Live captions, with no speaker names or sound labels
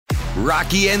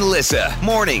Rocky and Lissa,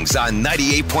 mornings on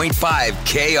 98.5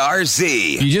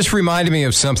 KRZ. You just reminded me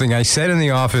of something I said in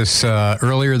the office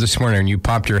earlier this morning, and you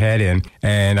popped your head in,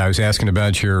 and I was asking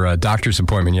about your doctor's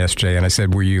appointment yesterday, and I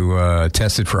said, were you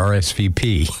tested for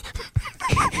RSVP?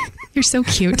 You're so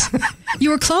cute.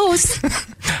 You were close.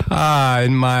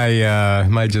 In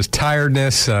my just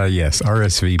tiredness, yes,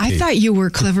 RSVP. I thought you were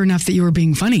clever enough that you were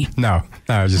being funny. No,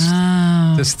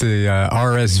 just the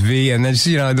RSV, and then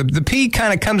the P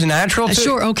kind of comes natural to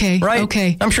Sure, okay, right?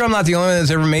 okay. I'm sure I'm not the only one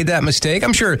that's ever made that mistake.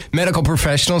 I'm sure medical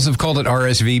professionals have called it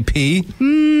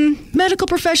RSVP. Medical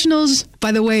professionals,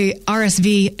 by the way,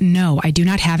 RSV, no, I do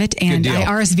not have it, and I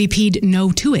RSVP'd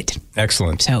no to it.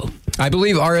 Excellent. So I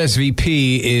believe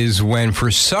RSVP is when,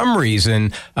 for some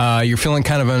reason, you're feeling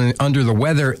kind of under the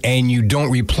weather and you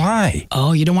don't reply.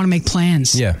 Oh, you don't want to make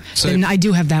plans. Yeah. So then I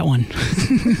do have that one.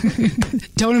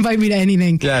 Don't invite me to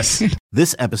anything. Yes.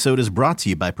 This episode is brought to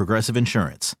you by Progressive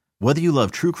Insurance. Whether you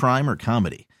love true crime or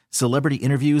comedy, celebrity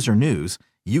interviews or news,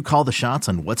 you call the shots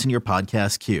on what's in your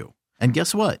podcast queue. And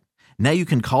guess what? Now you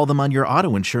can call them on your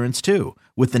auto insurance too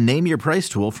with the Name Your Price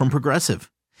tool from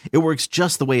Progressive. It works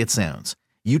just the way it sounds.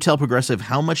 You tell Progressive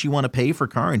how much you want to pay for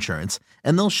car insurance,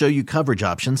 and they'll show you coverage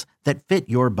options that fit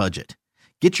your budget.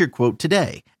 Get your quote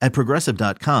today at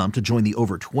Progressive.com to join the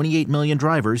over 28 million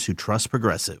drivers who trust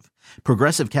Progressive.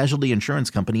 Progressive Casualty Insurance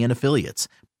Company and Affiliates.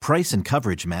 Price and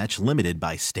coverage match limited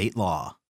by state law.